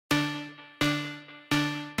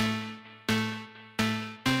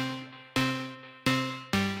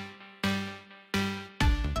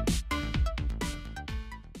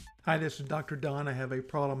Hi, this is Dr. Don. I have a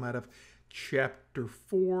problem out of Chapter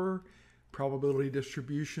 4, Probability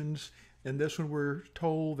Distributions. In this one, we're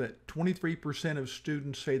told that 23% of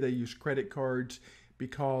students say they use credit cards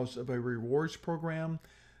because of a rewards program.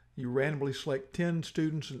 You randomly select 10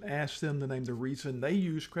 students and ask them to name the reason they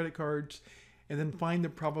use credit cards, and then find the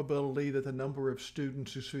probability that the number of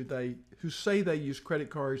students who say they use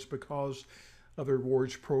credit cards because of the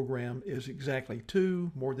rewards program is exactly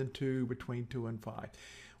 2, more than 2, between 2 and 5.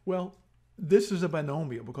 Well, this is a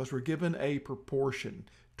binomial because we're given a proportion,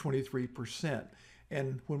 23%.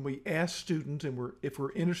 And when we ask students, and if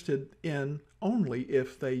we're interested in only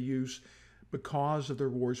if they use because of the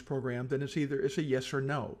rewards program, then it's a yes or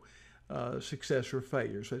no, success or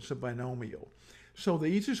failure. So it's a binomial. So the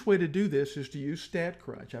easiest way to do this is to use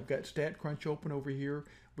StatCrunch. I've got StatCrunch open over here.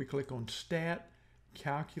 We click on Stat,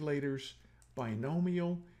 Calculators,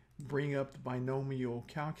 Binomial, bring up the binomial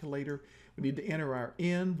calculator. We need to enter our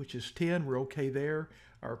n, which is 10. We're okay there.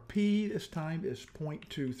 Our p this time is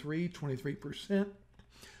 0.23, 23%.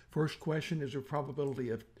 First question is a probability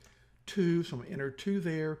of 2, so I'm going to enter 2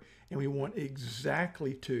 there, and we want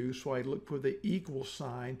exactly 2, so I look for the equal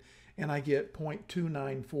sign, and I get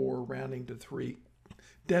 0.294 rounding to 3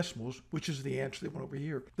 decimals, which is the answer that went over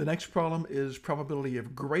here. The next problem is probability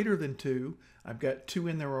of greater than 2. I've got 2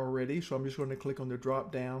 in there already, so I'm just going to click on the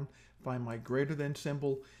drop down, find my greater than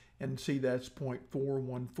symbol, and see that's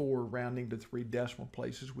 0.414 rounding to 3 decimal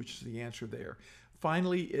places, which is the answer there.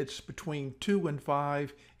 Finally, it's between 2 and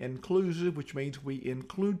 5 inclusive, which means we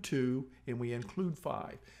include 2 and we include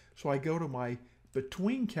 5. So I go to my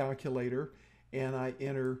between calculator and I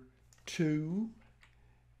enter 2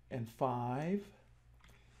 and 5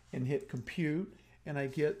 and hit compute, and I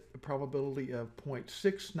get a probability of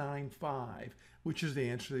 0.695, which is the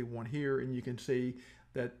answer they want here. And you can see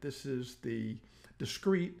that this is the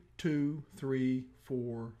discrete 2, 3,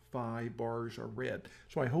 4, 5 bars are red.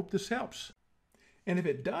 So I hope this helps. And if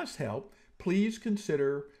it does help, please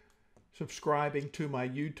consider subscribing to my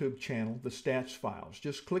YouTube channel, The Stats Files.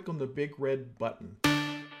 Just click on the big red button.